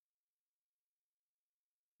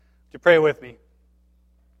Would you pray with me?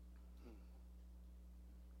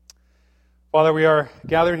 Father, we are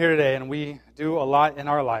gathered here today, and we do a lot in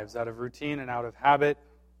our lives out of routine and out of habit,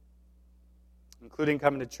 including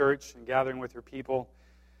coming to church and gathering with your people.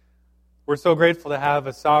 We're so grateful to have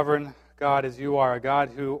a sovereign God as you are, a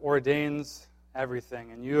God who ordains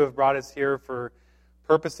everything. And you have brought us here for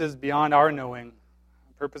purposes beyond our knowing,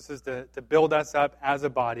 purposes to build us up as a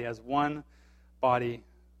body, as one body,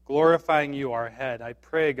 glorifying you, our head. I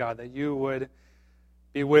pray, God, that you would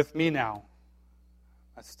be with me now.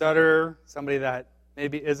 A stutterer, somebody that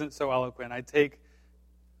maybe isn't so eloquent. I take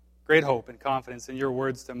great hope and confidence in your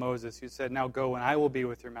words to Moses. You said, now go and I will be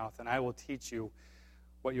with your mouth and I will teach you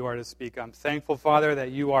what you are to speak. I'm thankful, Father,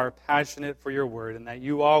 that you are passionate for your word and that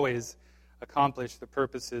you always accomplish the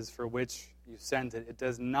purposes for which you sent it. It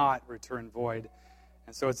does not return void.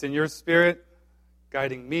 And so it's in your spirit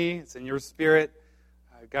guiding me. It's in your spirit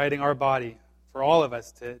guiding our body for all of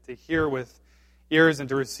us to hear with ears and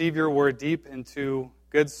to receive your word deep into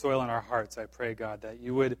good soil in our hearts. I pray, God, that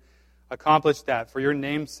you would accomplish that for your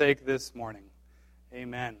name's sake this morning.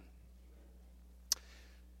 Amen.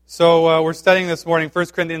 So we're studying this morning 1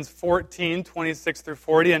 Corinthians 14, 26 through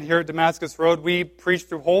 40. And here at Damascus Road, we preach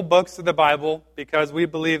through whole books of the Bible because we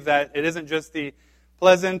believe that it isn't just the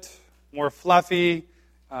pleasant, more fluffy,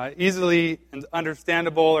 easily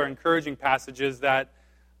understandable or encouraging passages that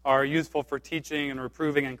are useful for teaching and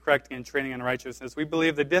reproving and correcting and training in righteousness. We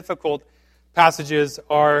believe the difficult passages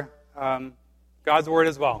are God's word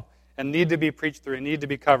as well and need to be preached through and need to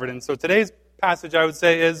be covered. And so today's passage, I would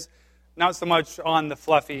say, is not so much on the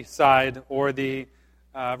fluffy side or the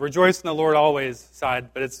rejoice in the Lord always side,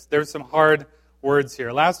 but there's some hard words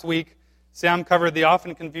here. Last week, Sam covered the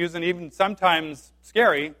often confused and even sometimes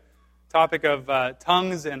scary topic of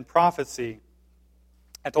tongues and prophecy.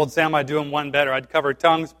 I told Sam I'd do him one better. I'd cover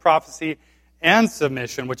tongues, prophecy, and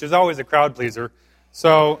submission, which is always a crowd pleaser.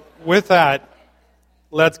 So with that,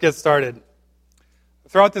 let's get started.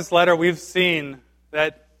 Throughout this letter, we've seen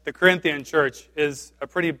that the Corinthian church is a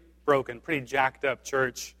pretty broken, pretty jacked up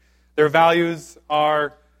church. Their values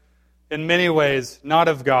are, in many ways, not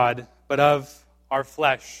of God, but of our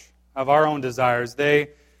flesh, of our own desires. They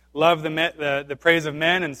love the praise of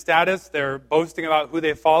men and status. They're boasting about who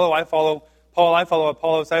they follow. I follow Paul, I follow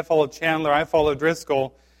Apollos, I follow Chandler, I follow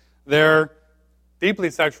Driscoll. They're deeply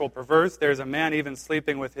sexual perverse. There's a man even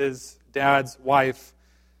sleeping with his dad's wife.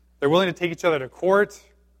 They're willing to take each other to court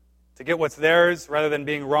to get what's theirs rather than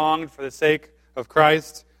being wronged for the sake of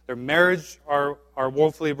Christ. Their marriage are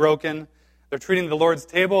woefully broken. They're treating the Lord's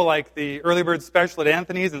table like the early bird special at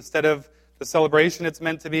Anthony's instead of the celebration it's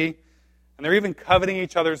meant to be. And they're even coveting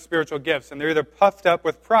each other's spiritual gifts. And they're either puffed up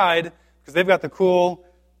with pride because they've got the cool,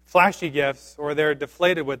 flashy gifts, or they're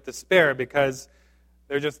deflated with despair because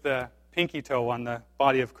they're just the pinky toe on the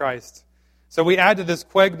body of Christ. So we add to this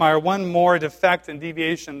quagmire one more defect and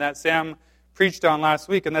deviation that Sam preached on last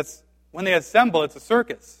week, and that's when they assemble, it's a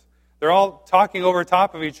circus. They're all talking over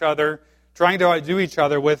top of each other, trying to outdo each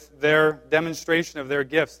other with their demonstration of their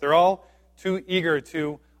gifts. They're all too eager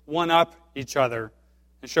to one-up each other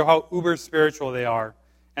and show how uber spiritual they are.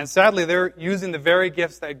 And sadly, they're using the very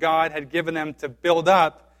gifts that God had given them to build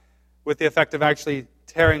up with the effect of actually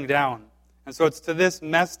tearing down. And so it's to this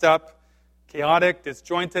messed up, chaotic,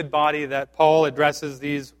 disjointed body that Paul addresses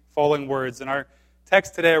these following words. In our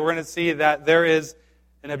text today, we're going to see that there is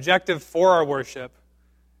an objective for our worship,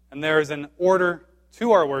 and there is an order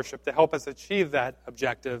to our worship to help us achieve that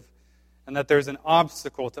objective, and that there's an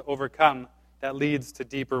obstacle to overcome that leads to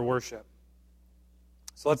deeper worship.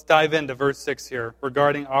 So let's dive into verse 6 here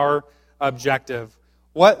regarding our objective.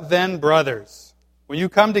 What then, brothers? When you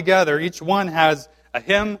come together, each one has a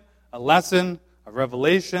hymn, a lesson, a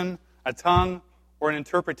revelation, a tongue, or an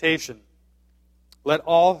interpretation. Let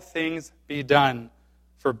all things be done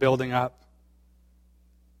for building up.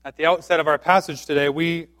 At the outset of our passage today,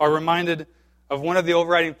 we are reminded of one of the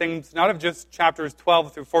overriding things, not of just chapters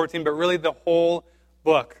 12 through 14, but really the whole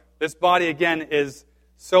book. This body, again, is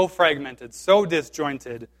so fragmented, so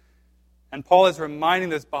disjointed. And Paul is reminding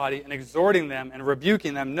this body and exhorting them and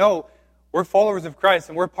rebuking them. No, we're followers of Christ,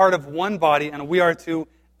 and we're part of one body, and we are to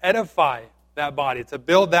edify that body, to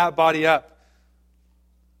build that body up.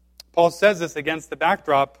 Paul says this against the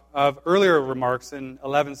backdrop of earlier remarks in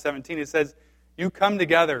 11:17. He says, you come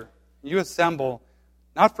together, you assemble,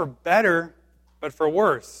 not for better, but for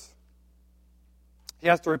worse. He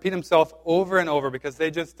has to repeat himself over and over because they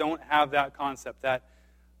just don't have that concept that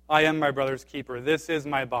I am my brother's keeper. This is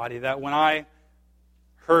my body. That when I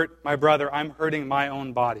hurt my brother, I'm hurting my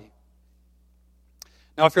own body.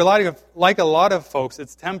 Now, if you're like a lot of folks,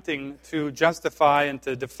 it's tempting to justify and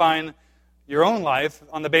to define your own life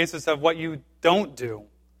on the basis of what you don't do.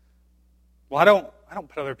 Well, I don't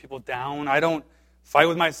put other people down. I don't fight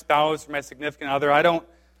with my spouse or my significant other. I don't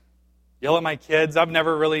yell at my kids. I've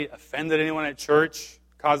never really offended anyone at church,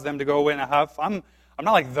 caused them to go away in a huff. I'm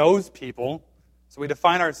not like those people. So we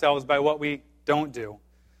define ourselves by what we don't do.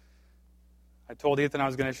 I told Ethan I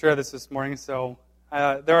was going to share this morning. So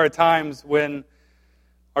there are times when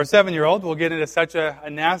our 7-year-old will get into such a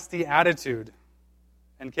nasty attitude.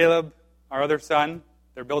 And Caleb, our other son,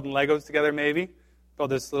 they're building Legos together maybe,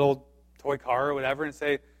 build this little toy car or whatever, and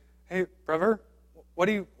say, "Hey, brother, what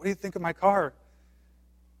do you think of my car?"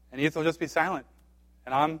 And Ethan will just be silent.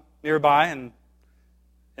 And I'm nearby, and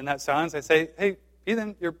in that silence I say, "Hey,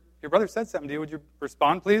 Ethan, your brother said something to you. Would you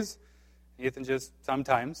respond, please?" And Ethan just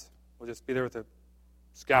sometimes will just be there with a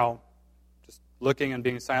scowl, just looking and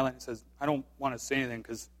being silent, and says, "I don't want to say anything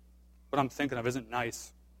because what I'm thinking of isn't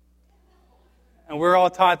nice." And we're all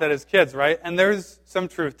taught that as kids, right? And there's some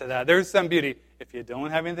truth to that. There's some beauty. If you don't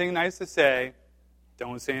have anything nice to say,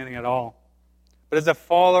 don't say anything at all. But as a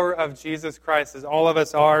follower of Jesus Christ, as all of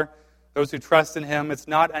us are, those who trust in Him, it's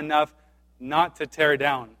not enough not to tear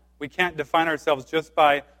down. We can't define ourselves just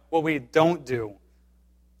by what we don't do.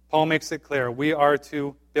 Paul makes it clear. We are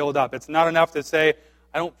to build up. It's not enough to say,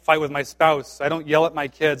 "I don't fight with my spouse. I don't yell at my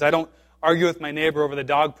kids. I don't argue with my neighbor over the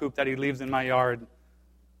dog poop that he leaves in my yard."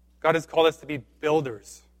 God has called us to be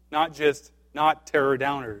builders, not terror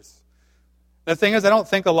downers. The thing is, I don't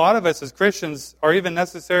think a lot of us as Christians are even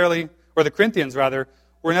necessarily, or the Corinthians rather,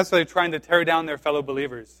 were necessarily trying to tear down their fellow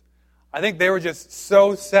believers. I think they were just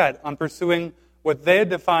so set on pursuing what they had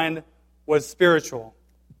defined was spiritual,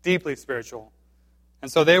 deeply spiritual.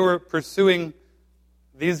 And so they were pursuing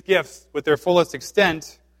these gifts with their fullest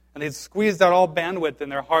extent, and they'd squeezed out all bandwidth in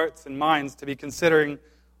their hearts and minds to be considering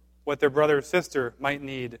what their brother or sister might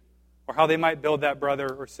need, or how they might build that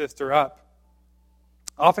brother or sister up.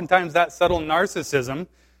 Oftentimes that subtle narcissism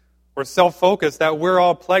or self-focus that we're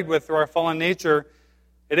all plagued with through our fallen nature,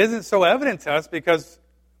 it isn't so evident to us because,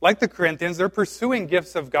 like the Corinthians, they're pursuing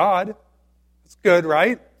gifts of God. It's good,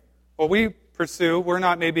 right? What we pursue, we're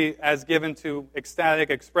not maybe as given to ecstatic,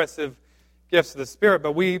 expressive gifts of the Spirit,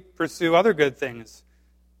 but we pursue other good things.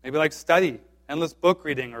 Maybe like study, endless book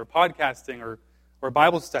reading, or podcasting, or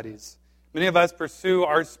Bible studies. Many of us pursue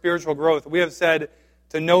our spiritual growth. We have said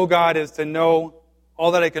to know God is to know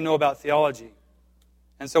all that I can know about theology.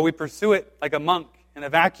 And so we pursue it like a monk in a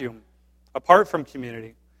vacuum, apart from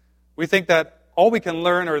community. We think that all we can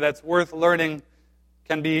learn or that's worth learning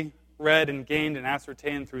can be read and gained and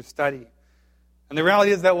ascertained through study. And the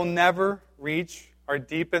reality is that we'll never reach our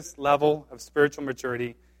deepest level of spiritual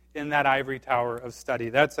maturity in that ivory tower of study.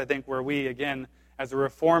 That's, I think, where we, again, as a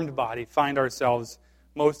reformed body, find ourselves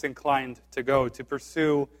most inclined to go, to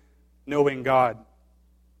pursue knowing God.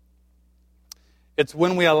 It's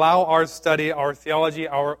when we allow our study, our theology,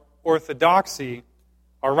 our orthodoxy,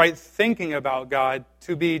 our right thinking about God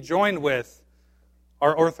to be joined with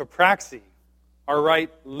our orthopraxy, our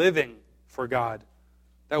right living for God,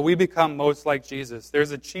 that we become most like Jesus.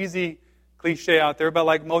 There's a cheesy cliche out there, but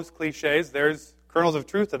like most cliches, there's kernels of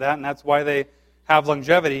truth to that, and that's why they have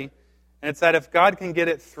longevity. And it's that if God can get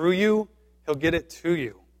it through you, He'll get it to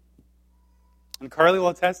you. And Carly will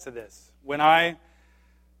attest to this. When I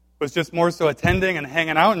was just more so attending and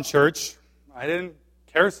hanging out in church, I didn't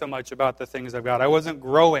care so much about the things of God. I wasn't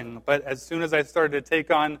growing. But as soon as I started to take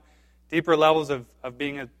on deeper levels of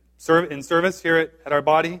being in service here at our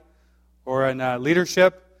body or in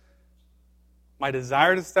leadership, my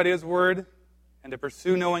desire to study His Word and to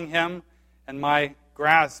pursue knowing Him and my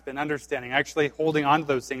grasp and understanding, actually holding on to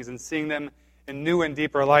those things and seeing them in new and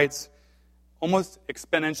deeper lights, almost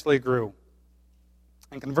exponentially grew.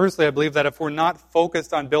 And conversely, I believe that if we're not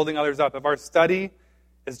focused on building others up, if our study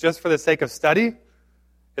is just for the sake of study,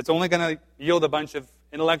 it's only going to yield a bunch of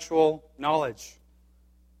intellectual knowledge.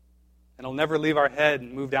 And it'll never leave our head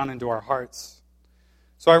and move down into our hearts.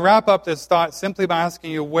 So I wrap up this thought simply by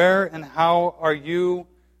asking you, where and how are you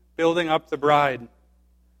building up the bride?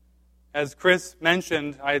 As Chris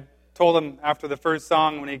mentioned, I told him after the first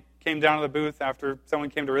song, when he came down to the booth, after someone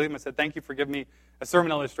came to relieve him, I said, "Thank you for giving me a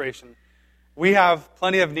sermon illustration." We have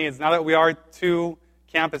plenty of needs. Now that we are 2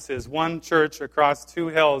 campuses, 1 church across 2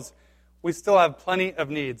 hills, we still have plenty of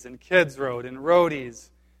needs in Kids Road, in roadies,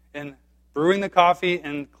 in brewing the coffee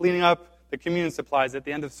and cleaning up the communion supplies at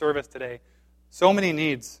the end of service today. So many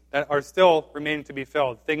needs that are still remaining to be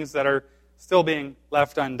filled, things that are still being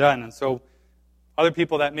left undone. And so other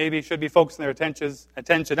people that maybe should be focusing their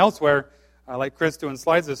attention elsewhere, like Chris doing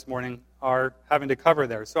slides this morning, are having to cover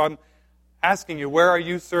there. So I'm asking you, where are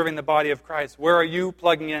you serving the body of Christ? Where are you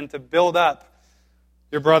plugging in to build up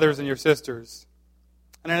your brothers and your sisters.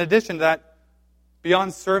 And in addition to that,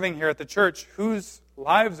 beyond serving here at the church, whose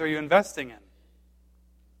lives are you investing in?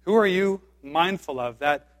 Who are you mindful of?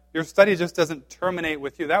 That your study just doesn't terminate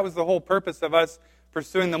with you. That was the whole purpose of us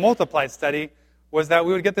pursuing the Multiply study, was that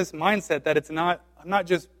we would get this mindset that I'm not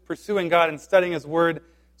just pursuing God and studying His Word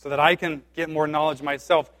so that I can get more knowledge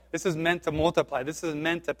myself. This is meant to multiply. This is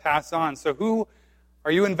meant to pass on. So who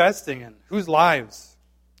are you investing in? Whose lives?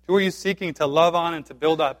 Who are you seeking to love on and to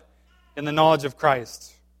build up in the knowledge of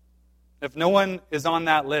Christ? If no one is on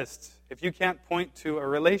that list, if you can't point to a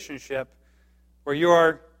relationship where you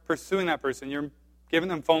are pursuing that person, you're giving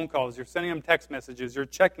them phone calls, you're sending them text messages, you're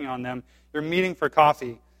checking on them, you're meeting for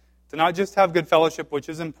coffee, to not just have good fellowship, which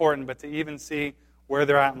is important, but to even see where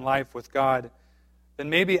they're at in life with God, then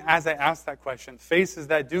maybe as I ask that question, faces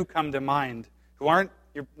that do come to mind,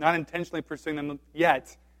 you're not intentionally pursuing them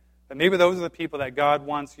yet, but maybe those are the people that God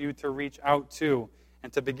wants you to reach out to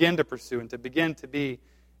and to begin to pursue and to begin to be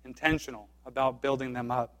intentional about building them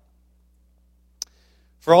up.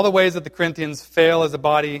 For all the ways that the Corinthians fail as a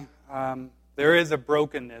body, there is a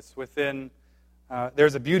brokenness within,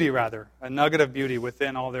 there's a beauty rather, a nugget of beauty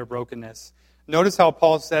within all their brokenness. Notice how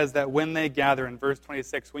Paul says that when they gather in verse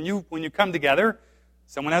 26, when you come together,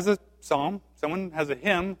 someone has a psalm, someone has a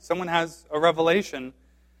hymn, someone has a revelation,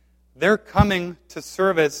 they're coming to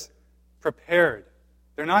service prepared.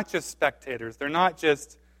 They're not just spectators. They're not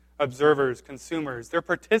just observers, consumers. They're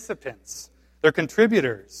participants. They're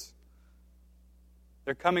contributors.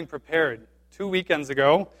 They're coming prepared. 2 weekends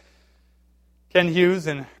ago, Ken Hughes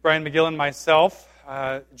and Brian McGill and myself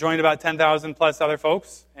joined about 10,000 plus other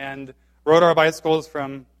folks and rode our bicycles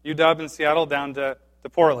from UW in Seattle down to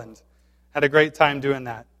Portland. Had a great time doing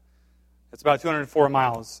that. It's about 204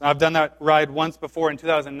 miles. I've done that ride once before in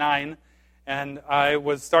 2009, and I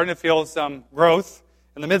was starting to feel some growth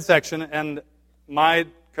in the midsection, and my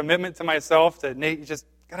commitment to myself that, Nate, you just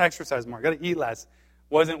got to exercise more, got to eat less,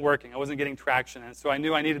 wasn't working. I wasn't getting traction, and so I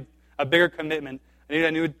knew I needed a bigger commitment. I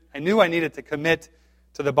knew I needed to commit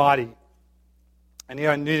to the body. I knew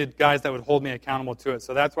I needed guys that would hold me accountable to it.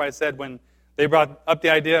 So that's why I said when they brought up the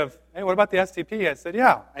idea of, hey, what about the STP? I said,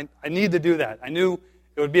 yeah, I need to do that. I knew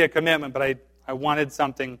it would be a commitment, but I wanted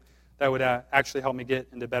something that would actually help me get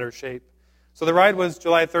into better shape. So the ride was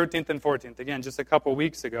July 13th and 14th, again, just a couple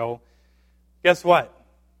weeks ago. Guess what?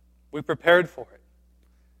 We prepared for it.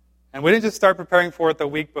 And we didn't just start preparing for it the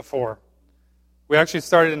week before. We actually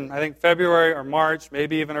started in, I think, February or March,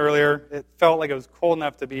 maybe even earlier. It felt like it was cold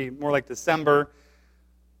enough to be more like December.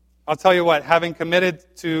 I'll tell you what, having committed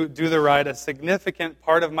to do the ride, a significant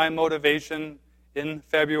part of my motivation in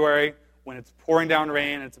February, when it's pouring down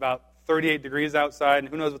rain, it's about 38 degrees outside, and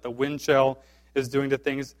who knows what the wind chill is doing to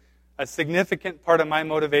things, a significant part of my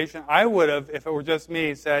motivation, I would have, if it were just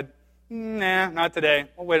me, said, nah, not today.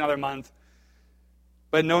 We'll wait another month.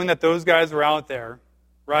 But knowing that those guys were out there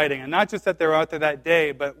riding, and not just that they were out there that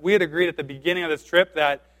day, but we had agreed at the beginning of this trip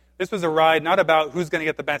that this was a ride not about who's going to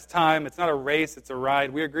get the best time. It's not a race, it's a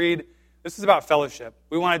ride. We agreed this is about fellowship.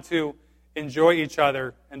 We wanted to enjoy each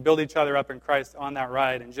other and build each other up in Christ on that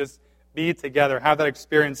ride and just be together, have that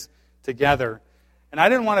experience together. And I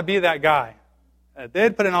didn't want to be that guy.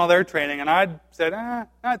 They'd put in all their training, and I'd said,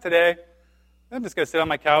 not today. I'm just going to sit on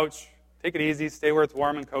my couch, take it easy, stay where it's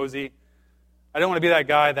warm and cozy. I didn't want to be that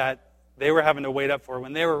guy that they were having to wait up for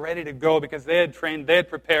when they were ready to go because they had trained, they had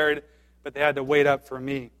prepared, but they had to wait up for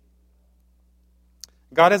me.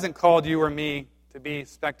 God hasn't called you or me to be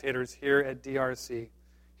spectators here at DRC.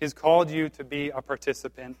 He's called you to be a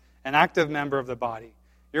participant, an active member of the body.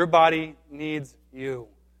 Your body needs you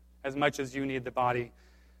as much as you need the body.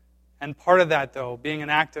 And part of that, though, being an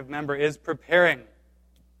active member, is preparing.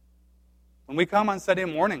 When we come on Sunday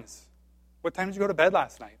mornings, what time did you go to bed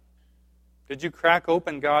last night? Did you crack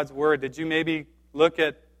open God's Word? Did you maybe look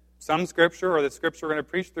at some Scripture or the Scripture we're going to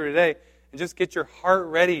preach through today and just get your heart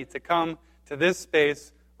ready to come to this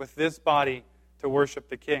space with this body to worship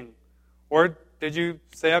the King? Or did you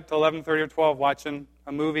stay up till 11:30 or 12 watching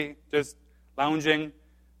a movie, just lounging?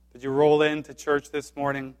 Did you roll into church this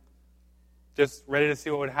morning just ready to see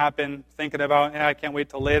what would happen, thinking about, I can't wait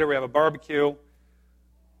till later, we have a barbecue?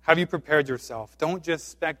 Have you prepared yourself? Don't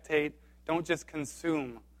just spectate. Don't just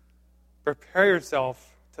consume. Prepare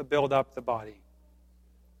yourself to build up the body.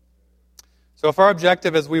 So if our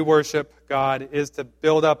objective as we worship God is to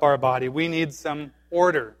build up our body, we need some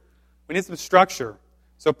order. We need some structure.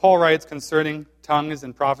 So Paul writes concerning tongues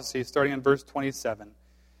and prophecy, starting in verse 27.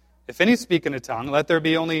 If any speak in a tongue, let there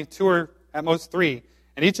be only 2 or at most 3,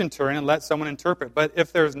 and each in turn, and let someone interpret. But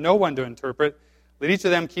if there is no one to interpret, let each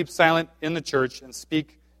of them keep silent in the church and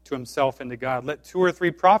speak to himself and to God. Let 2 or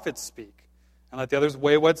 3 prophets speak, and let the others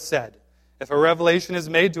weigh what's said. If a revelation is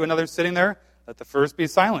made to another sitting there, let the first be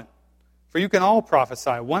silent. For you can all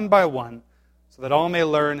prophesy one by one, so that all may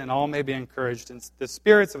learn and all may be encouraged. And the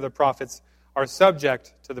spirits of the prophets are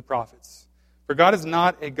subject to the prophets. For God is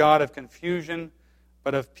not a God of confusion,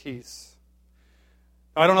 but of peace.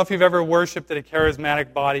 Now, I don't know if you've ever worshipped at a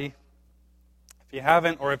charismatic body. If you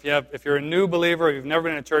haven't, or if you're a new believer, or you've never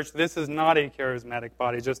been in a church, this is not a charismatic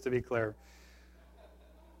body, just to be clear.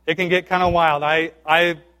 It can get kind of wild. I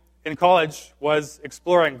in college, was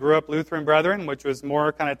exploring. Grew up Lutheran Brethren, which was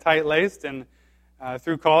more kind of tight-laced, and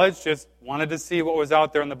through college, just wanted to see what was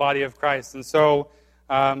out there in the body of Christ. And so,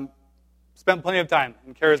 spent plenty of time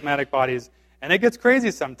in charismatic bodies. And it gets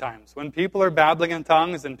crazy sometimes. When people are babbling in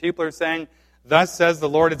tongues and people are saying, "Thus says the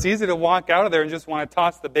Lord," it's easy to walk out of there and just want to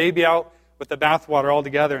toss the baby out with the bathwater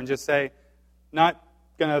altogether and just say, not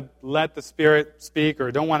going to let the Spirit speak,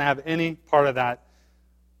 or don't want to have any part of that.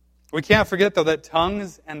 We can't forget, though, that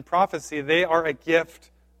tongues and prophecy, they are a gift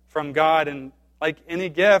from God. And like any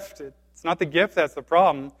gift, it's not the gift that's the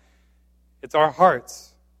problem. It's our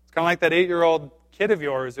hearts. It's kind of like that 8-year-old kid of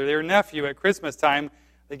yours or your nephew at Christmas time.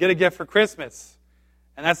 They get a gift for Christmas.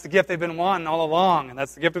 And that's the gift they've been wanting all along. And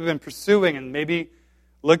that's the gift they've been pursuing and maybe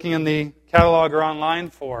looking in the catalog or online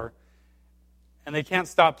for. And they can't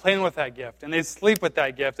stop playing with that gift. And they sleep with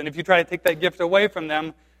that gift. And if you try to take that gift away from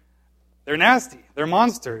them, they're nasty. They're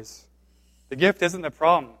monsters. The gift isn't the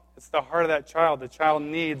problem. It's the heart of that child. The child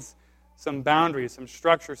needs some boundaries, some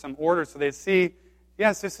structure, some order, so they see,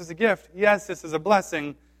 yes, this is a gift. Yes, this is a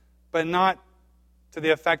blessing, but not to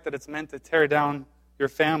the effect that it's meant to tear down your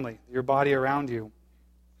family, your body around you.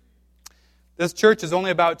 This church is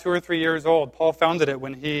only about 2 or 3 years old. Paul founded it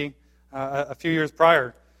when a few years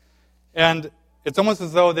prior. And it's almost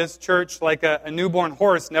as though this church, like a newborn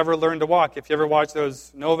horse, never learned to walk. If you ever watch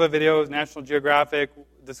those Nova videos, National Geographic,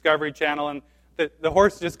 Discovery Channel, and the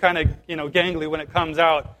horse just kind of, gangly when it comes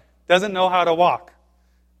out, doesn't know how to walk.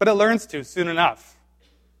 But it learns to soon enough.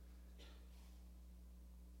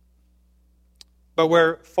 But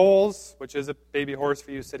where foals, which is a baby horse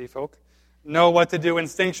for you city folk, know what to do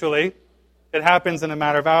instinctually, it happens in a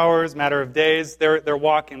matter of hours, matter of days. They're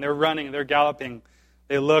walking, they're running, they're galloping.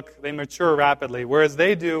 They mature rapidly. Whereas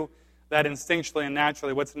they do that instinctually and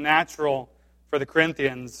naturally. What's natural for the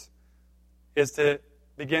Corinthians is to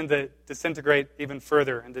begin to disintegrate even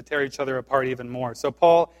further and to tear each other apart even more. So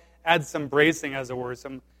Paul adds some bracing, as it were,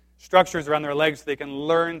 some structures around their legs so they can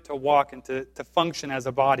learn to walk and to function as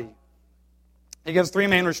a body. He gives 3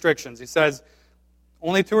 main restrictions. He says,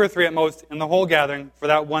 only 2 or 3 at most in the whole gathering for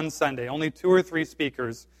that one Sunday. Only 2 or 3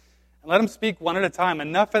 speakers. And let them speak one at a time.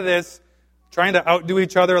 Enough of this trying to outdo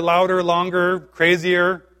each other, louder, longer,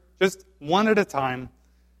 crazier, just one at a time,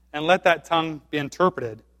 and let that tongue be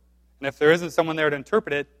interpreted. And if there isn't someone there to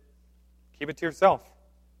interpret it, keep it to yourself.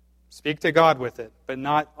 Speak to God with it, but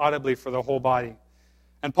not audibly for the whole body.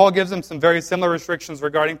 And Paul gives them some very similar restrictions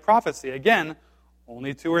regarding prophecy. Again,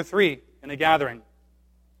 only 2 or 3 in a gathering.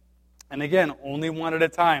 And again, only one at a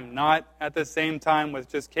time, not at the same time with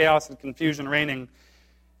just chaos and confusion reigning.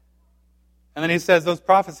 And then he says those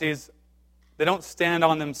prophecies, they don't stand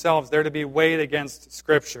on themselves. They're to be weighed against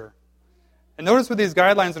Scripture. And notice with these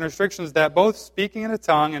guidelines and restrictions that both speaking in a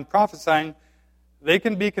tongue and prophesying, they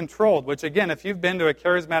can be controlled. Which again, if you've been to a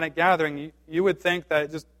charismatic gathering, you would think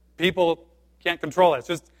that just people can't control it. It's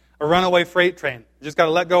just a runaway freight train. You just got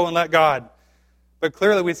to let go and let God. But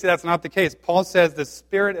clearly we see that's not the case. Paul says the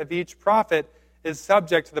spirit of each prophet is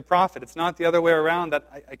subject to the prophet. It's not the other way around, that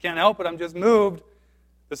I can't help it, I'm just moved.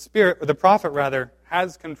 The spirit, or the prophet rather,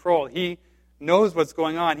 has control. He knows what's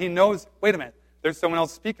going on. He knows, wait a minute, there's someone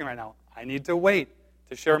else speaking right now. I need to wait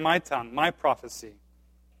to share my tongue, my prophecy.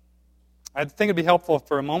 I think it'd be helpful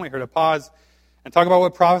for a moment here to pause and talk about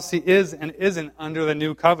what prophecy is and isn't under the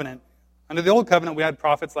new covenant. Under the old covenant, we had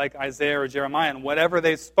prophets like Isaiah or Jeremiah, and whatever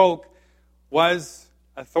they spoke was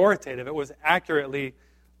authoritative. It was accurately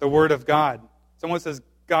the Word of God. It's almost as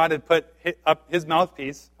God had put up His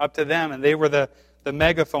mouthpiece up to them, and they were the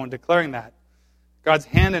megaphone declaring that. God's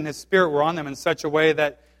hand and His Spirit were on them in such a way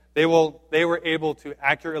that they were able to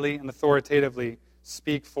accurately and authoritatively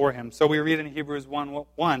speak for Him. So we read in Hebrews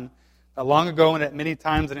 1:1 that long ago and at many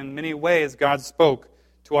times and in many ways God spoke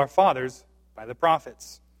to our fathers by the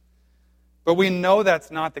prophets. But we know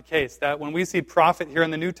that's not the case. That when we see prophet here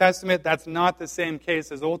in the New Testament, that's not the same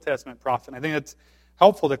case as Old Testament prophet. And I think it's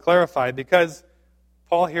helpful to clarify because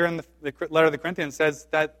Paul here in the letter of the Corinthians says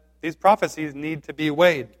that these prophecies need to be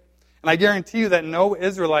weighed. And I guarantee you that no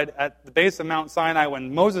Israelite at the base of Mount Sinai,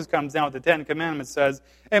 when Moses comes down with the 10 Commandments, says,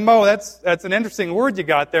 "Hey Mo, that's an interesting word you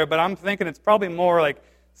got there, but I'm thinking it's probably more like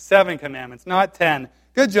 7 commandments, not 10.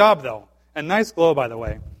 Good job, though." And nice glow, by the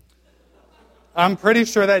way. I'm pretty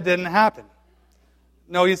sure that didn't happen.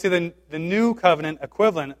 No, you see, the New Covenant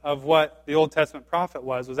equivalent of what the Old Testament prophet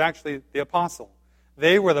was actually the apostle.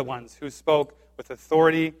 They were the ones who spoke with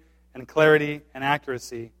authority and clarity and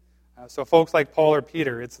accuracy. So folks like Paul or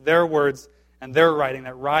Peter, it's their words and their writing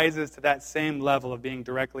that rises to that same level of being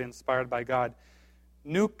directly inspired by God.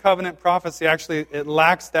 New Covenant prophecy, actually, it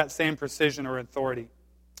lacks that same precision or authority.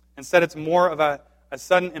 Instead, it's more of a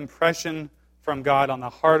sudden impression from God on the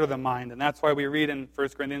heart or the mind. And that's why we read in 1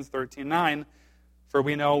 Corinthians 13:9, for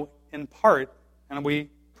we know in part, and we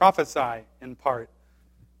prophesy in part.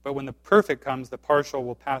 But when the perfect comes, the partial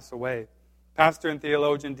will pass away. Pastor and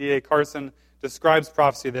theologian D.A. Carson describes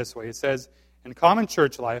prophecy this way. He says, in common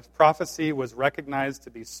church life, prophecy was recognized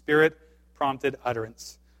to be spirit-prompted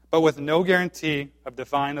utterance, but with no guarantee of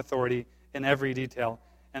divine authority in every detail,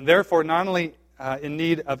 and therefore not only in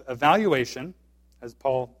need of evaluation, as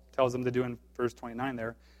Paul tells them to do in verse 29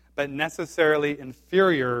 there, but necessarily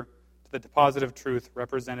inferior to the deposit of truth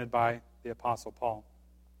represented by the Apostle Paul.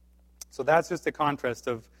 So that's just a contrast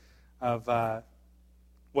of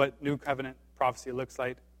what New Covenant prophecy looks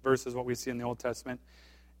like versus what we see in the Old Testament.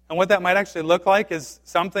 And what that might actually look like is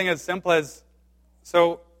something as simple as,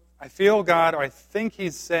 so I feel God, or I think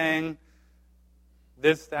He's saying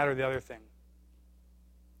this, that, or the other thing.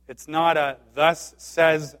 It's not a thus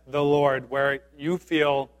says the Lord, where you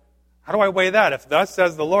feel, how do I weigh that? If thus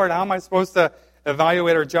says the Lord, how am I supposed to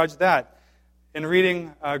evaluate or judge that? In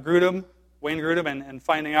reading Wayne Grudem, and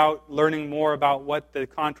finding out, learning more about what the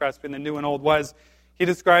contrast between the new and old was, he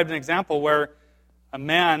described an example where a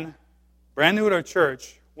man, brand new to a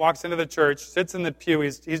church, walks into the church, sits in the pew,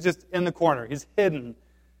 he's just in the corner, he's hidden,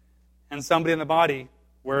 and somebody in the body,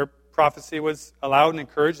 where prophecy was allowed and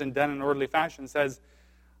encouraged and done in an orderly fashion, says,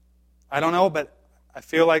 I don't know, but I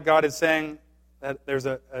feel like God is saying that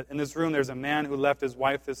in this room there's a man who left his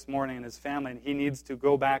wife this morning and his family, and he needs to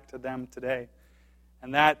go back to them today.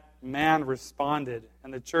 And that man responded,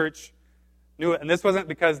 and the church knew it. And this wasn't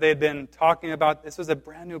because they had been talking about, this was a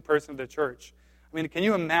brand new person of the church. I mean, can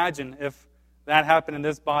you imagine if that happened in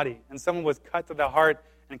this body, and someone was cut to the heart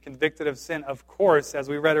and convicted of sin? Of course, as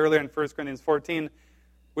we read earlier in 1 Corinthians 14,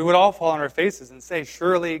 we would all fall on our faces and say,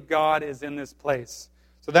 surely God is in this place.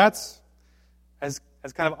 So that's, as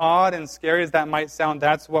kind of odd and scary as that might sound,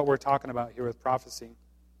 that's what we're talking about here with prophecy.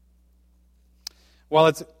 While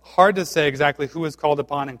it's hard to say exactly who is called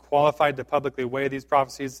upon and qualified to publicly weigh these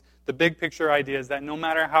prophecies, the big picture idea is that no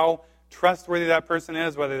matter how trustworthy that person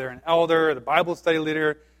is, whether they're an elder, or the Bible study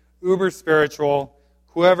leader, uber spiritual,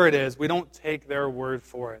 whoever it is, we don't take their word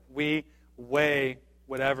for it. We weigh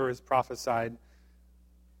whatever is prophesied.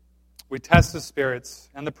 We test the spirits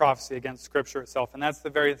and the prophecy against Scripture itself. And that's the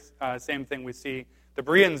very same thing we see the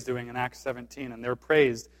Bereans doing in Acts 17. And they're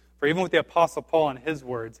praised for, even with the Apostle Paul and his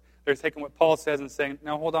words, they're taking what Paul says and saying,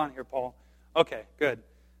 no, hold on here, Paul. Okay, good.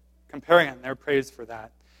 Comparing it, and they're praised for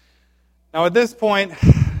that. Now at this point,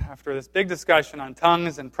 after this big discussion on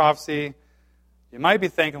tongues and prophecy, you might be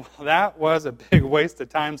thinking, well, that was a big waste of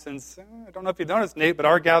time, since, I don't know if you noticed, Nate, but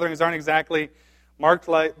our gatherings aren't exactly marked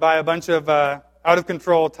by a bunch of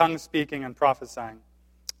out-of-control tongue speaking and prophesying.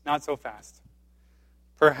 Not so fast.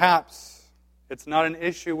 Perhaps it's not an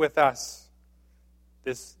issue with us,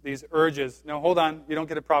 these urges. No, hold on, you don't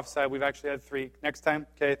get to prophesy. We've actually had 3. Next time,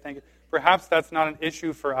 okay, thank you. Perhaps that's not an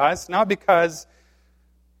issue for us, not because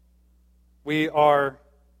we are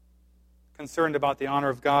concerned about the honor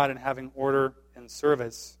of God and having order and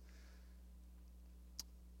service.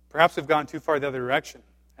 Perhaps we've gone too far the other direction.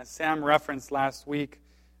 As Sam referenced last week,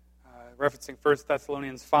 referencing 1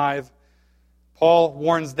 Thessalonians 5, Paul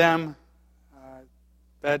warns them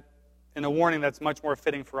that in a warning that's much more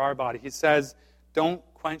fitting for our body. He says, don't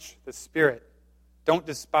quench the spirit. Don't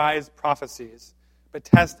despise prophecies, but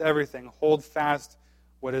test everything. Hold fast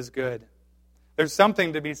what is good. There's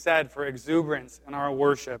something to be said for exuberance in our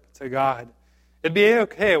worship to God. It'd be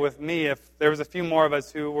okay with me if there was a few more of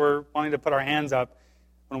us who were wanting to put our hands up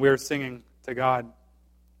when we were singing to God.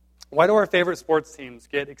 Why do our favorite sports teams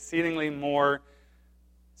get exceedingly more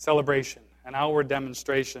celebration, an outward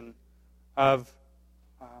demonstration of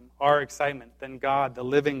our excitement than God, the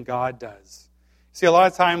living God, does? See, a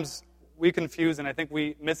lot of times we confuse, and I think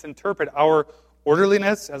we misinterpret our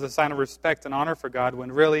orderliness as a sign of respect and honor for God,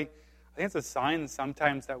 when really, I think it's a sign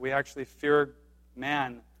sometimes that we actually fear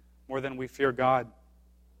man more than we fear God.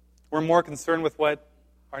 We're more concerned with what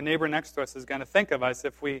our neighbor next to us is going to think of us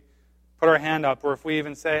if we put our hand up, or if we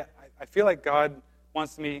even say, I feel like God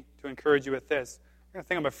wants me to encourage you with this. We're going to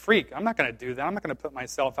think I'm a freak. I'm not going to do that. I'm not going to put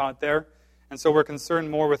myself out there. And so we're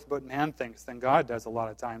concerned more with what man thinks than God does a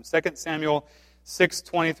lot of times. 2 Samuel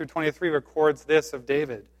 6:20 through 23 records this of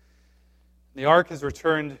David. The ark is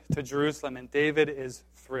returned to Jerusalem, and David is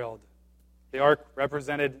thrilled. The ark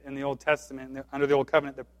represented in the Old Testament, under the Old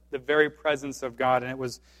Covenant, the very presence of God, and it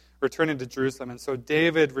was returning to Jerusalem. And so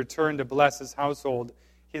David returned to bless his household.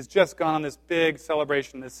 He's just gone on this big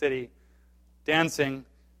celebration in the city, dancing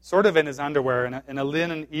sort of in his underwear, in a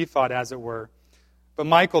linen ephod, as it were. But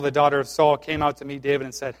Michal, the daughter of Saul, came out to meet David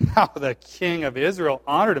and said, "How the king of Israel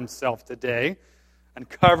honored himself today,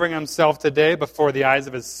 uncovering himself today before the eyes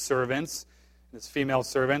of his servants, his female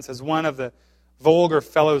servants, as one of the vulgar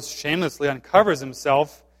fellows shamelessly uncovers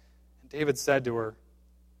himself." And David said to her,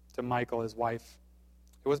 to Michal, his wife,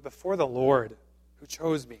 "It was before the Lord who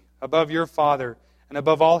chose me above your father and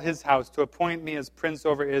above all his house to appoint me as prince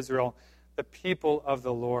over Israel, the people of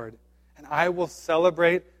the Lord. And I will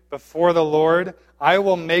celebrate before the Lord. I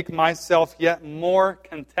will make myself yet more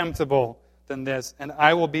contemptible than this, and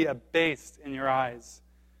I will be abased in your eyes."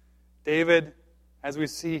 David, as we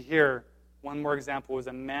see here, one more example, was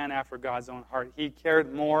a man after God's own heart. He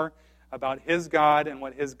cared more about his God and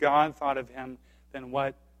what his God thought of him than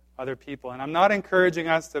what other people. And I'm not encouraging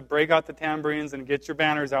us to break out the tambourines and get your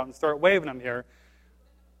banners out and start waving them here.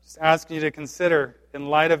 Just asking you to consider, in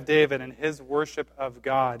light of David and his worship of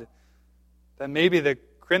God, that maybe the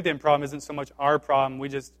Corinthian problem isn't so much our problem, we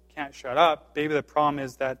just can't shut up. Maybe the problem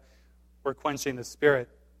is that we're quenching the Spirit.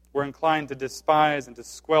 We're inclined to despise and to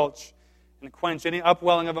squelch and quench any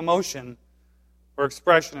upwelling of emotion or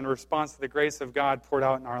expression in response to the grace of God poured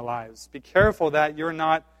out in our lives. Be careful that you're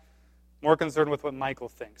not more concerned with what Michal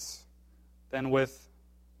thinks than with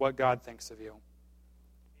what God thinks of you.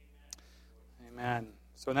 Amen.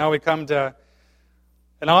 So now we come to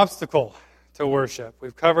an obstacle to worship.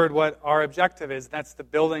 We've covered what our objective is. That's the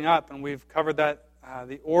building up, and we've covered that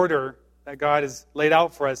the order that God has laid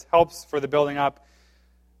out for us helps for the building up.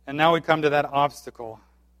 And now we come to that obstacle.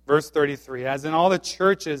 Verse 33, "As in all the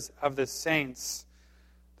churches of the saints,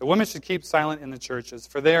 the women should keep silent in the churches,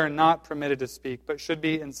 for they are not permitted to speak, but should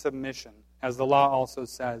be in submission, as the law also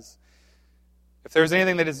says. If there is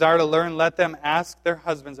anything they desire to learn, let them ask their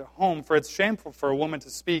husbands at home, for it's shameful for a woman to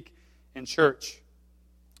speak in church."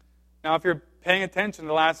 Now, if you're paying attention to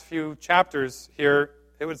the last few chapters here,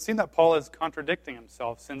 it would seem that Paul is contradicting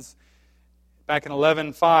himself, since back in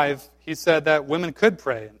 11:5, he said that women could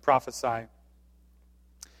pray and prophesy.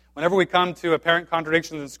 Whenever we come to apparent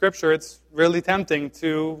contradictions in Scripture, it's really tempting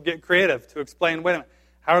to get creative, to explain, wait a minute,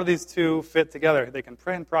 how do these two fit together? They can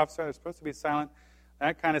pray and prophesy, they're supposed to be silent.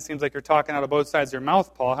 That kind of seems like you're talking out of both sides of your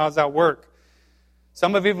mouth, Paul. How does that work?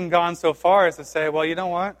 Some have even gone so far as to say, well, you know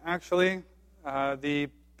what? Actually, the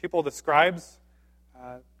people, the scribes,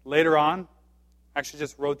 later on, actually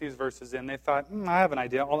just wrote these verses in. They thought, I have an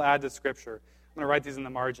idea. I'll add to Scripture. I'm going to write these in the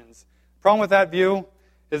margins. The problem with that view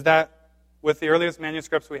is that with the earliest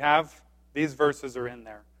manuscripts we have, these verses are in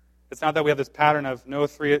there. It's not that we have this pattern of no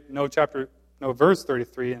verse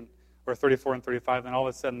 33 or 34 and 35, and all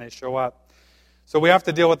of a sudden they show up. So we have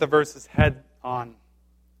to deal with the verses head on.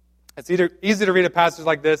 It's easy to read a passage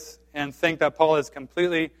like this and think that Paul is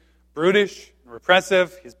completely brutish and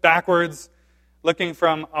repressive. He's backwards, looking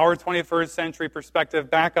from our 21st century perspective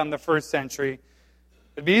back on the first century.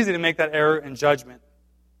 It'd be easy to make that error in judgment.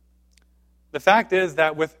 The fact is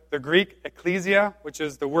that with the Greek ecclesia, which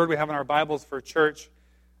is the word we have in our Bibles for church,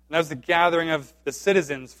 and that was the gathering of the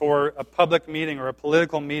citizens for a public meeting or a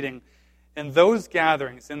political meeting. In those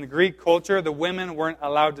gatherings, in the Greek culture, the women weren't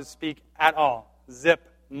allowed to speak at all. Zip,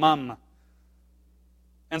 mum.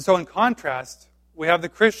 And so in contrast, we have the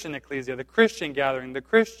Christian ecclesia, the Christian gathering, the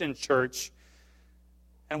Christian church,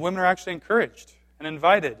 and women are actually encouraged and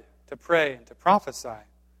invited to pray and to prophesy.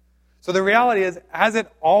 So the reality is, as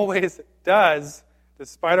it always does,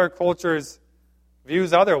 despite our culture's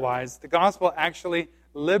views otherwise, the gospel actually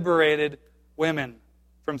liberated women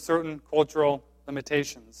from certain cultural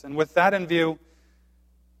limitations. And with that in view,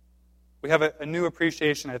 we have a new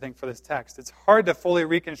appreciation, I think, for this text. It's hard to fully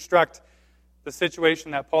reconstruct the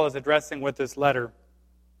situation that Paul is addressing with this letter.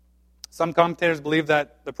 Some commentators believe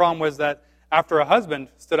that the problem was that after a husband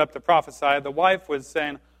stood up to prophesy, the wife was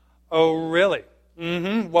saying, "Oh, really?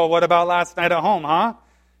 Well, what about last night at home, huh?"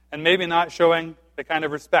 And maybe not showing the kind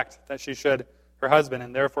of respect that she should her husband,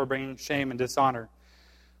 and therefore bringing shame and dishonor.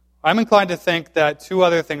 I'm inclined to think that two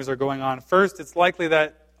other things are going on. First, it's likely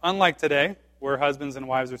that, unlike today, where husbands and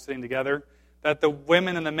wives are sitting together, that the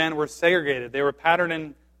women and the men were segregated. They were patterned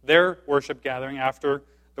in their worship gathering after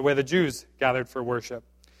the way the Jews gathered for worship.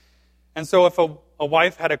 And so if a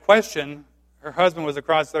wife had a question, her husband was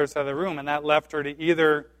across the other side of the room, and that left her to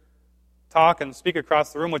either talk and speak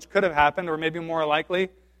across the room, which could have happened, or maybe more likely,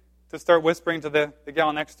 to start whispering to the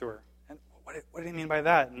gal next to her. And what do you mean by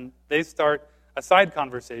that? And they start a side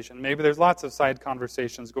conversation. Maybe there's lots of side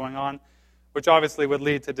conversations going on, which obviously would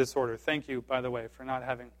lead to disorder. Thank you, by the way, for not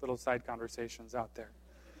having little side conversations out there.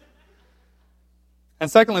 And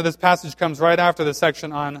secondly, this passage comes right after the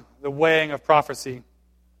section on the weighing of prophecy.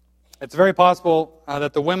 It's very possible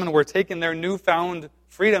that the women were taking their newfound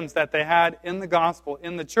freedoms that they had in the gospel,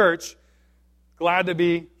 in the church, glad to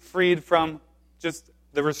be freed from just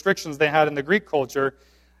the restrictions they had in the Greek culture,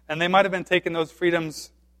 and they might have been taking those freedoms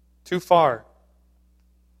too far.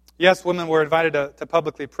 Yes, women were invited to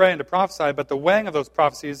publicly pray and to prophesy, but the weighing of those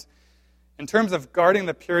prophecies, in terms of guarding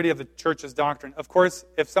the purity of the church's doctrine, of course,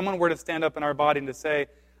 if someone were to stand up in our body and to say,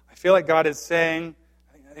 I feel like God is saying,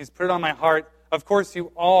 He's put it on my heart, of course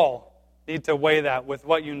you all need to weigh that with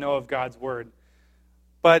what you know of God's Word.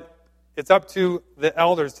 But it's up to the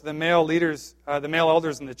elders, to the male leaders, the male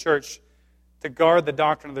elders in the church, to guard the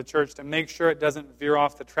doctrine of the church, to make sure it doesn't veer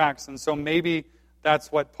off the tracks. And so maybe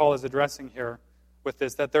that's what Paul is addressing here with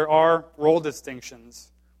this, that there are role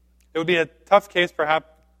distinctions. It would be a tough case, perhaps,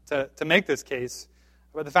 to make this case.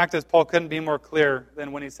 But the fact is, Paul couldn't be more clear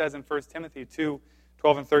than when he says in 1 Timothy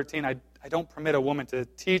 2:12 and 13, I don't permit a woman to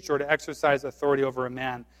teach or to exercise authority over a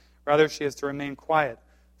man. Rather, she is to remain quiet.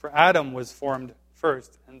 For Adam was formed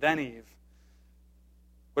first, and then Eve.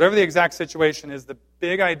 Whatever the exact situation is, the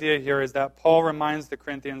big idea here is that Paul reminds the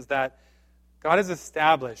Corinthians that God has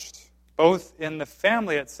established, both in the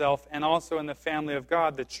family itself and also in the family of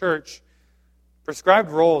God, the church,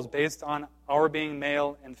 prescribed roles based on our being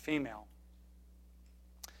male and female.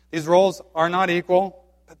 These roles are not equal,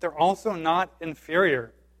 but they're also not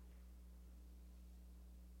inferior.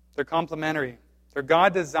 They're complementary. They're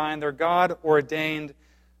God-designed, they're God-ordained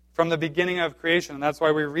from the beginning of creation. And that's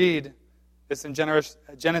why we read this in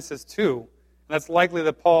Genesis 2. And that's likely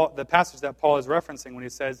the passage that Paul is referencing when he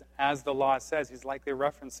says, as the law says. He's likely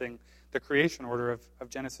referencing the creation order of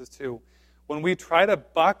Genesis 2. When we try to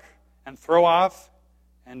buck and throw off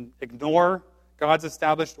and ignore God's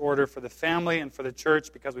established order for the family and for the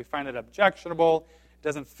church because we find it objectionable, it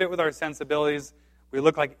doesn't fit with our sensibilities, we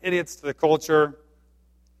look like idiots to the culture,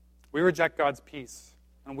 we reject God's peace,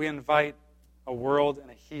 and we invite a world and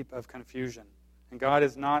a heap of confusion. And God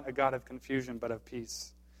is not a God of confusion, but of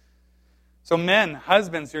peace. So men,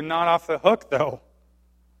 husbands, you're not off the hook, though.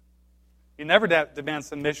 You never demand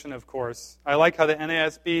submission, of course. I like how the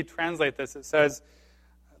NASB translate this. It says,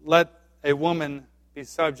 let a woman be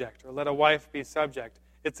subject, or let a wife be subject.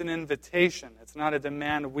 It's an invitation. It's not a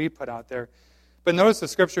demand we put out there. But notice the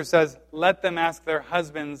scripture says, let them ask their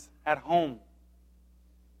husbands at home.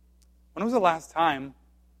 When was the last time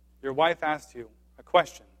your wife asked you a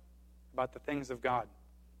question about the things of God?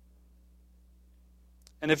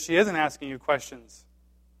 And if she isn't asking you questions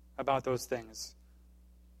about those things,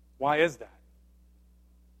 why is that?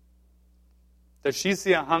 Does she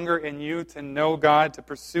see a hunger in you to know God, to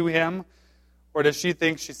pursue Him? Or does she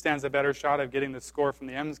think she stands a better shot of getting the score from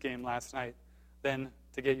the M's game last night than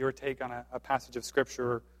to get your take on a passage of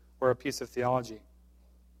Scripture or a piece of theology?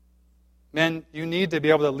 Men, you need to be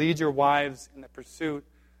able to lead your wives in the pursuit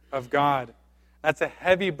of God. That's a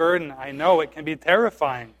heavy burden. I know it can be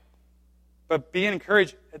terrifying. But be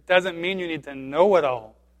encouraged. It doesn't mean you need to know it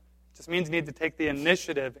all. It just means you need to take the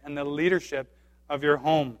initiative and the leadership of your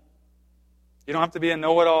home. You don't have to be a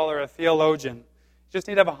know-it-all or a theologian. You just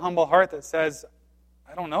need to have a humble heart that says,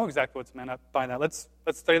 I don't know exactly what's meant by that. Let's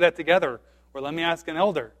study that together. Or let me ask an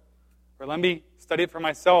elder. Or let me study it for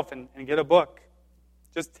myself and get a book.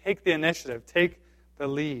 Just take the initiative. Take the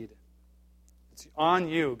lead. It's on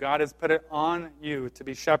you. God has put it on you to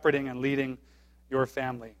be shepherding and leading your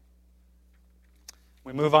family.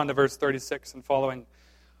 We move on to verse 36 and following.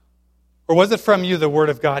 Or was it from you the word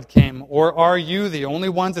of God came? Or are you the only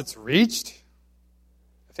ones it's reached?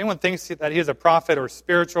 If anyone thinks that he is a prophet or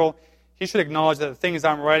spiritual, he should acknowledge that the things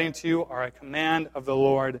I'm writing to you are a command of the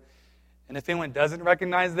Lord. And if anyone doesn't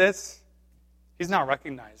recognize this, he's not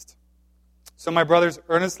recognized. So my brothers,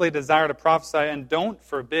 earnestly desire to prophesy and don't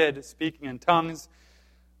forbid speaking in tongues,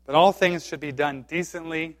 but all things should be done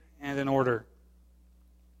decently and in order.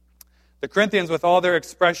 The Corinthians, with all their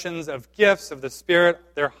expressions of gifts of the Spirit,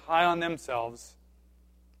 they're high on themselves.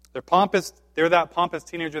 They're pompous. They're that pompous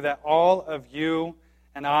teenager that all of you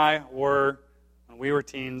and I were when we were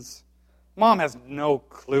teens. Mom has no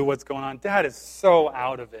clue what's going on. Dad is so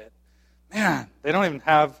out of it. Man, they don't even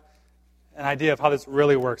have an idea of how this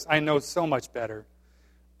really works. I know so much better.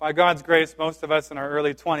 By God's grace, most of us in our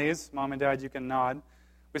early 20s, Mom and Dad, you can nod,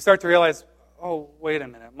 we start to realize, oh, wait a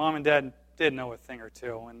minute, Mom and Dad did know a thing or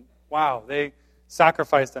two, and wow, they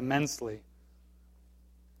sacrificed immensely.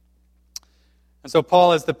 And so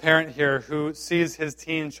Paul is the parent here who sees his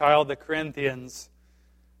teen child, the Corinthians,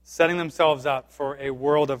 setting themselves up for a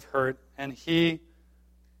world of hurt. And he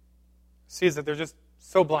sees that they're just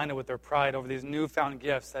so blinded with their pride over these newfound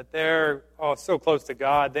gifts that they're so close to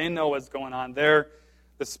God. They know what's going on. They're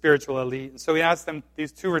the spiritual elite. And so he asks them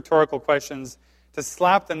these two rhetorical questions to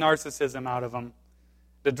slap the narcissism out of them,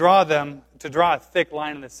 to draw a thick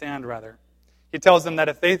line in the sand, rather. He tells them that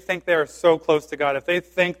if they think they are so close to God, if they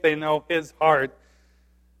think they know His heart,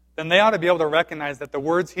 then they ought to be able to recognize that the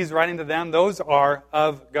words He's writing to them, those are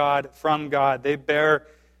of God, from God. They bear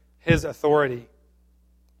His authority.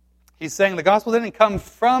 He's saying the gospel didn't come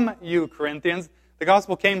from you, Corinthians. The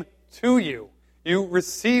gospel came to you. You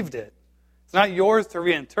received it. It's not yours to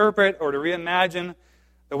reinterpret or to reimagine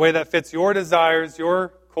the way that fits your desires,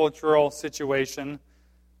 your cultural situation.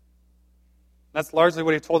 That's largely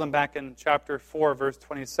what he told them back in chapter 4, verse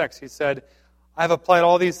 26. He said, I have applied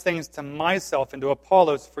all these things to myself and to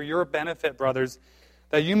Apollos for your benefit, brothers,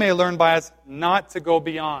 that you may learn by us not to go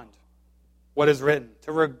beyond what is written,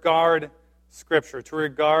 to regard Scripture, to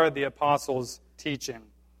regard the apostles' teaching,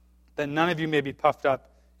 that none of you may be puffed up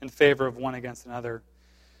in favor of one against another.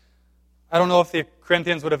 I don't know if the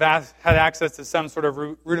Corinthians would have had access to some sort of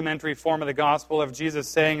rudimentary form of the gospel of Jesus'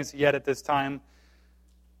 sayings yet at this time,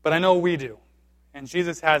 but I know we do. And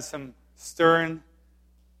Jesus has some stern,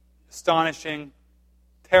 astonishing,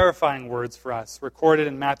 terrifying words for us, recorded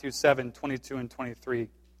in Matthew 7, 22 and 23.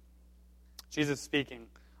 Jesus speaking,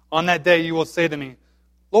 on that day you will say to me,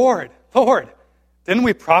 Lord, Lord, didn't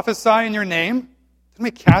we prophesy in your name? Didn't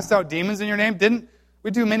we cast out demons in your name? Didn't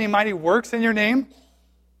we do many mighty works in your name?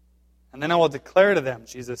 And then I will declare to them,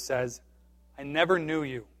 Jesus says, I never knew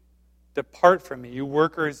you. Depart from me, you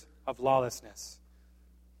workers of lawlessness.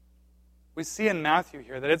 We see in Matthew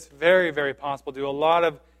here that it's very, very possible to do a lot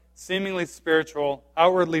of seemingly spiritual,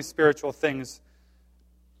 outwardly spiritual things,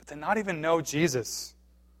 but to not even know Jesus,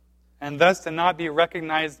 and thus to not be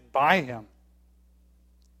recognized by Him.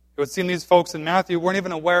 It would seem these folks in Matthew weren't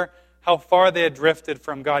even aware how far they had drifted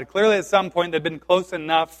from God. Clearly at some point they'd been close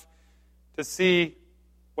enough to see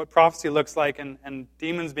what prophecy looks like and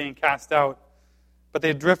demons being cast out, but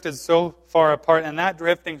they drifted so far apart, and that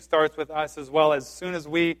drifting starts with us as well. As soon as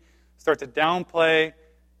we start to downplay,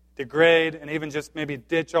 degrade, and even just maybe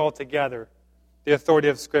ditch altogether the authority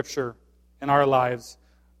of Scripture in our lives.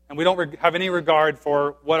 And we don't have any regard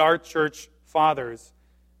for what our church fathers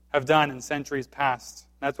have done in centuries past.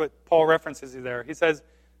 That's what Paul references there. He says,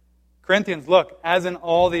 Corinthians, look, as in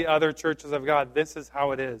all the other churches of God, this is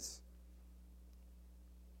how it is.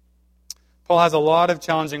 Paul has a lot of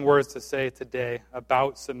challenging words to say today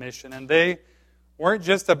about submission, and they weren't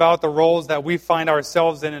just about the roles that we find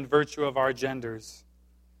ourselves in virtue of our genders.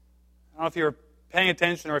 I don't know if you were paying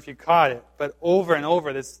attention or if you caught it, but over and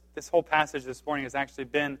over, this whole passage this morning has actually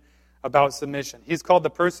been about submission. He's called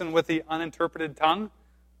the person with the uninterpreted tongue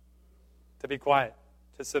to be quiet,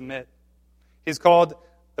 to submit. He's called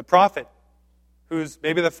the prophet, who's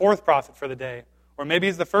maybe the fourth prophet for the day, or maybe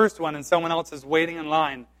he's the first one and someone else is waiting in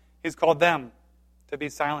line. He's called them to be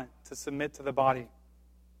silent, to submit to the body.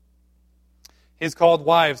 He's called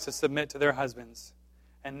wives to submit to their husbands.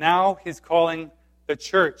 And now he's calling the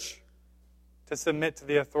church to submit to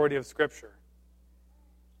the authority of Scripture.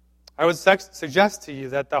 I would suggest to you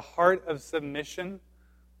that the heart of submission,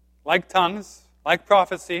 like tongues, like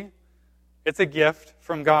prophecy, it's a gift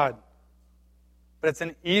from God. But it's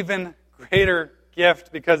an even greater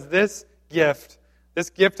gift because this gift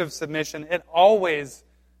of submission, it always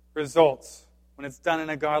results, when it's done in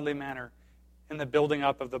a godly manner, in the building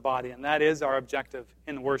up of the body. And that is our objective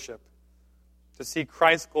in worship, to see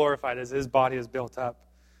Christ glorified as His body is built up.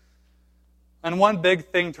 And one big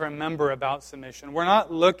thing to remember about submission, we're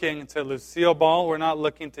not looking to Lucille Ball, we're not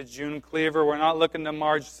looking to June Cleaver, we're not looking to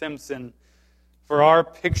Marge Simpson for our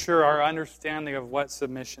picture, our understanding of what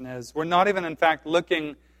submission is. We're not even, in fact,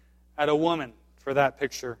 looking at a woman for that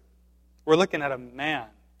picture. We're looking at a man,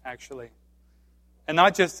 actually. And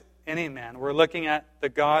not just any man. We're looking at the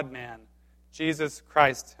God-man, Jesus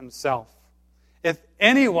Christ Himself. If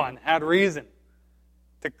anyone had reason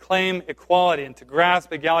to claim equality and to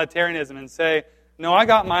grasp egalitarianism and say, no, I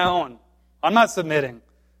got my own, I'm not submitting,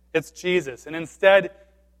 it's Jesus. And instead,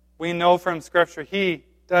 we know from Scripture, He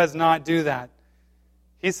does not do that.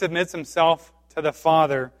 He submits Himself to the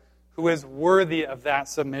Father, who is worthy of that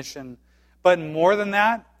submission. But more than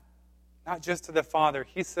that, not just to the Father,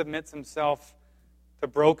 He submits Himself to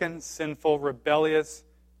broken, sinful, rebellious,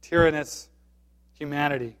 tyrannous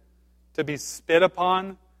humanity, to be spit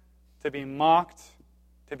upon, to be mocked,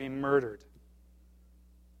 to be murdered.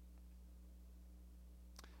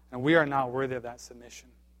 And we are not worthy of that submission.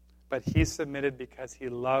 but he submitted because he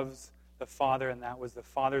loves the Father, and that was the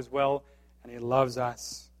Father's will, and he loves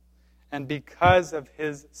us. And because of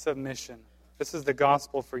his submission, this is the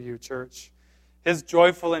gospel for you, church, his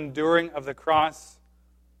joyful enduring of the cross,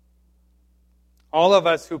 all of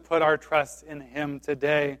us who put our trust in him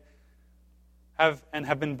today have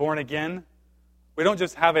been born again, we don't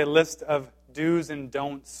just have a list of do's and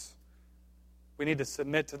don'ts. We need to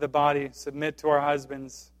submit to the body, submit to our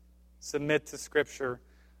husbands, submit to Scripture.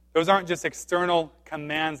 Those aren't just external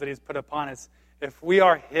commands that he's put upon us. If we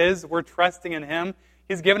are his, we're trusting in him,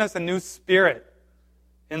 he's given us a new spirit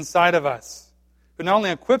inside of us, who not only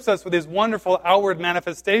equips us with these wonderful outward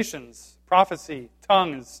manifestations, prophecy,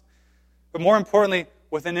 tongues, but more importantly,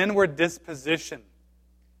 with an inward disposition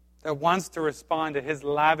that wants to respond to his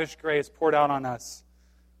lavish grace poured out on us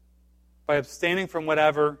by abstaining from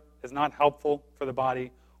whatever is not helpful for the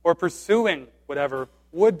body or pursuing whatever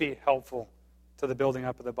would be helpful to the building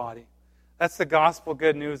up of the body. That's the gospel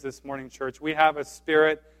good news this morning, church. We have a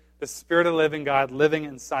spirit, the Spirit of the living God living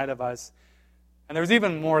inside of us. And there's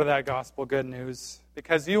even more to that gospel good news,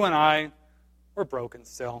 because you and I, we're broken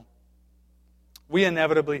still. We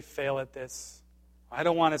inevitably fail at this. I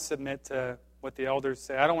don't want to submit to what the elders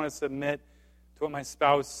say. I don't want to submit to what my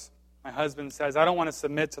spouse, my husband says. I don't want to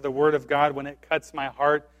submit to the Word of God when it cuts my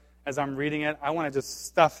heart as I'm reading it. I want to just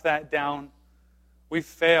stuff that down. We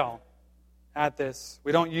fail at this.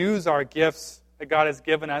 We don't use our gifts that God has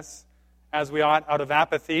given us as we ought out of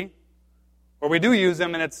apathy. Or we do use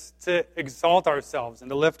them, and it's to exalt ourselves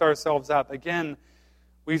and to lift ourselves up. Again,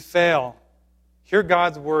 we fail. Hear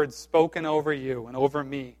God's words spoken over you and over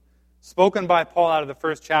me, spoken by Paul out of the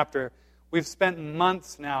first chapter. We've spent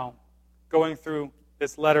months now going through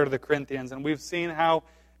this letter to the Corinthians, and we've seen how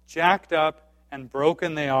jacked up and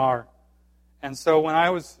broken they are. And so when I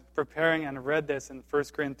was preparing and read this in 1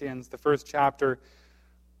 Corinthians, the first chapter,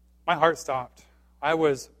 my heart stopped. I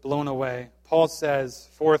was blown away. Paul says,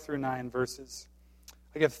 4 through 9 verses,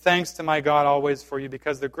 I give thanks to my God always for you,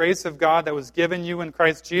 because the grace of God that was given you in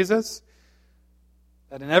Christ Jesus,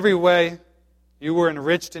 that in every way you were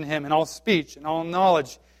enriched in him, in all speech and all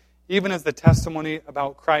knowledge, even as the testimony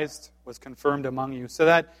about Christ was confirmed among you, so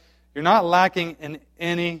that you're not lacking in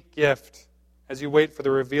any gift as you wait for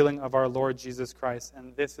the revealing of our Lord Jesus Christ.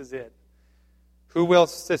 And this is it. Who will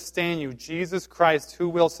sustain you? Jesus Christ, who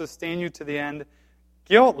will sustain you to the end,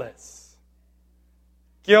 guiltless.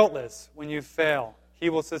 Guiltless when you fail. He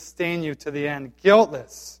will sustain you to the end,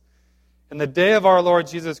 guiltless. In the day of our Lord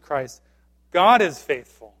Jesus Christ, God is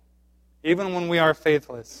faithful, even when we are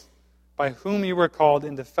faithless, by whom you were called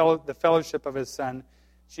into the fellowship of his Son,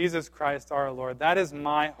 Jesus Christ our Lord. That is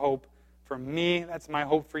my hope for me. That's my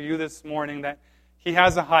hope for you this morning, that he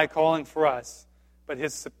has a high calling for us, but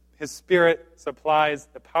his Spirit supplies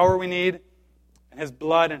the power we need, and his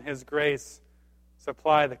blood and his grace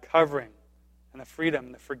supply the covering and the freedom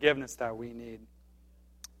and the forgiveness that we need.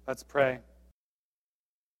 Let's pray.